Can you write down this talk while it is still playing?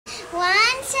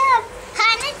Once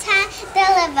upon a time,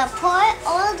 there lived a poor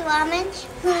old woman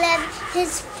who lived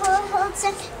his poor old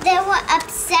son. They were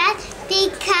upset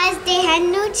because they had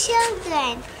no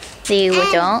children. They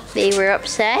were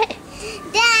upset?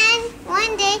 Then,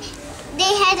 one day,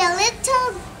 they had a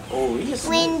little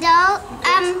window,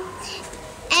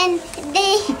 and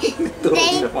they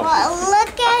will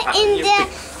look at in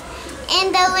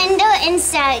the window and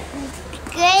saw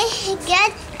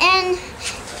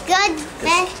good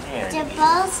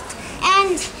vegetables,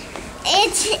 and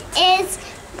it is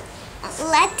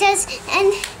lettuce,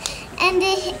 and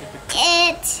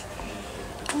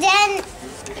then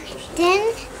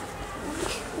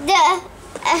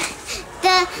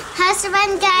the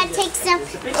husband gotta take some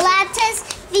lettuce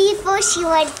before she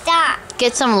would die.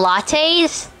 Get some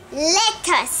lattes?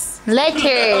 Lettuce.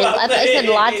 Letters. I thought you said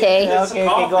latte. Okay,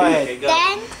 go ahead.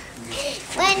 Then,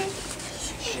 when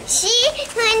he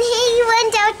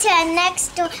went out to the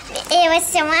next door, it was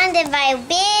surrounded by a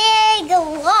big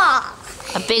wall.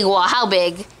 A big wall. How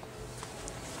big?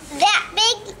 That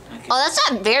big. Oh, that's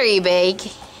not very big.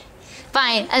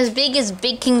 Fine, as big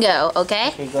can go, okay?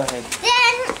 Okay, go ahead.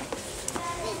 Then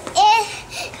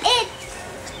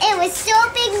it was so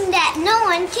big that no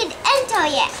one could enter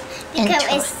yet. Because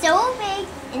it's so big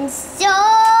and so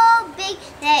big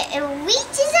that it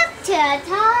reaches up to the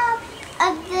top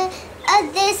of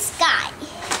the sky.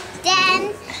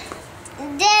 Then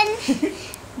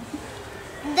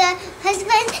the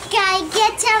husband guy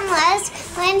gets him last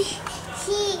when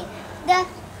the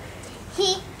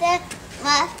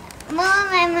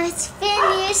mom was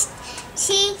finished.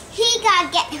 He gotta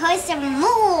get her some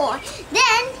more.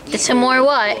 Then Get some more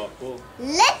what?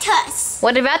 lettuce.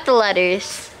 What about the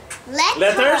letters?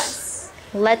 Lettuce.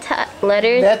 Letters?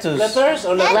 Letters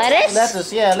or Lettuce?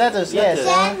 lettuce, yeah, lettuce, yes.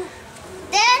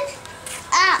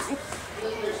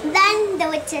 Then the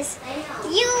witch says,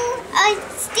 "You are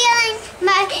stealing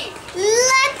my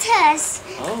lettuce."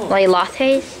 Oh. Like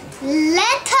lattes?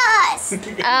 Lettuce.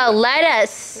 Oh,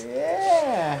 lettuce.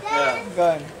 Yeah.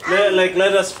 Go ahead.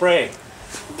 Let us pray.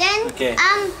 Then Okay.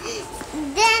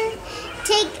 then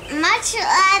take much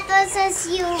lettuce as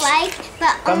you like,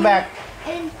 but Come back.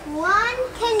 in one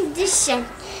condition.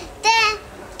 Then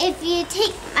if you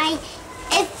take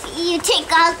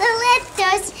all the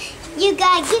lettuce, you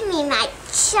gotta give me my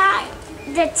child.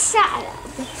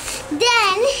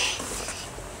 Then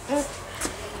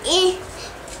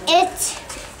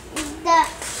the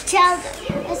child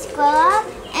is grown up,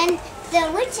 and the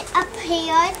witch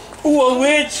appeared. Ooh, a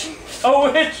witch! A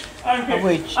witch! I'm here. A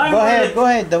witch. I'm Go ahead, here. go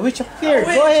ahead. The witch appeared. A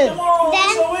witch, Go ahead. Come on, Then-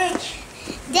 it's a witch!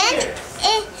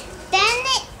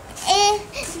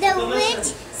 The witch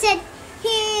said,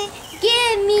 "Here,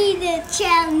 give me the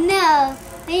child now,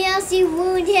 or else you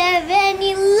won't have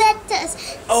any lettuce."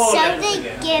 Oh, so lettuce they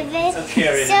again. give it. Let's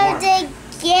hear it So more. they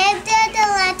give the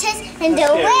lettuce, and the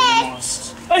witch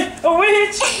Hey, a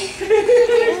witch!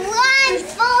 run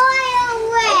far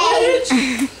away.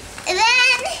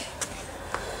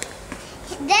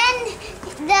 Then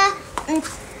the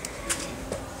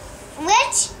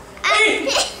witch.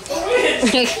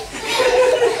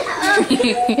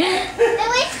 The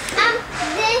witch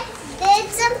did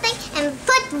something and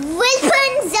put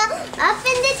Rapunzel up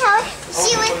in the tower.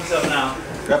 She was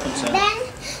Rapunzel. then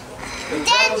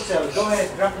Rapunzel. Go ahead,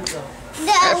 Rapunzel. the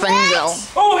Rapunzel.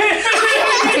 Oh, here!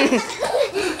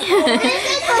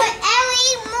 visit her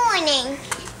every morning.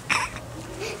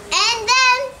 And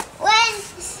then when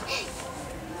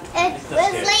it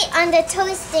was late on the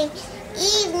toasting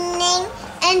evening,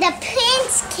 and the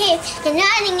prince came and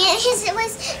running in his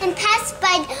was and passed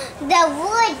by the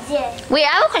wood. Wait, I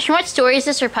have a question. What story is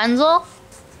this, Rapunzel?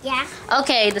 Yeah.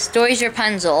 Okay, the story's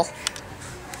Rapunzel.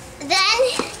 Then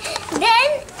the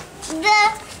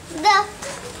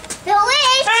witch. The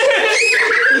witch.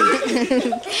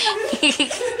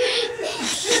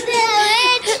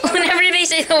 Whenever they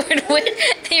say the word witch,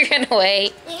 they run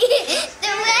away.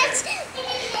 The witch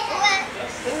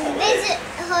visit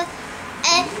her,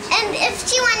 and if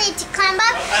she wanted to climb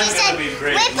up, she said,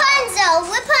 "Rapunzel,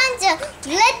 Rapunzel,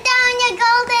 let down your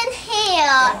golden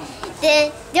hair."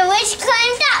 The witch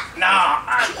climbed up. No,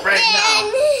 right now.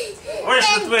 Where's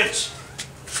the witch?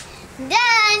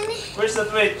 Then Where's the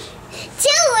witch?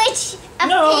 two witch appeared.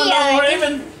 No, we're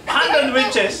even 100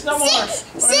 witches. No more. 69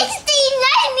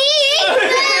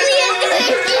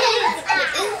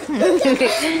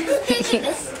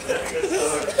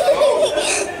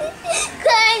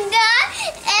 climbed up,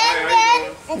 and then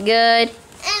Good.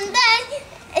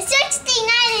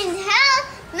 69 and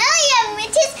million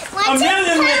witches want A to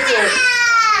million come witches. out.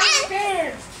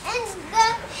 And the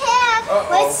hair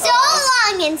was so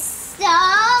long and so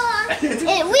long,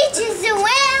 it reaches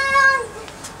around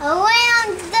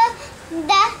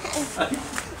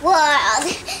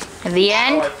The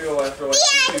end? I feel like two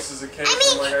pieces of cake. I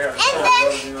mean, I'm like, I gotta and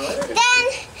stop those, you know, like,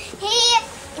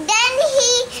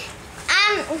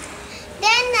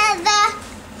 then the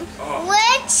oh,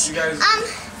 witch you guys,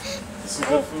 some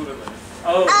good food in there.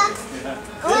 Oh,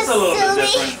 was it's a little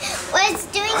bit different. was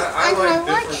doing I on like her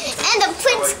work, different- and the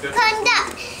prince I like different climbed up,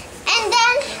 and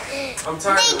then I'm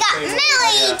tired they of got the same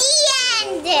married. The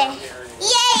end.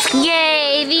 Yay!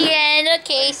 Yay, the end.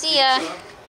 Okay, see ya.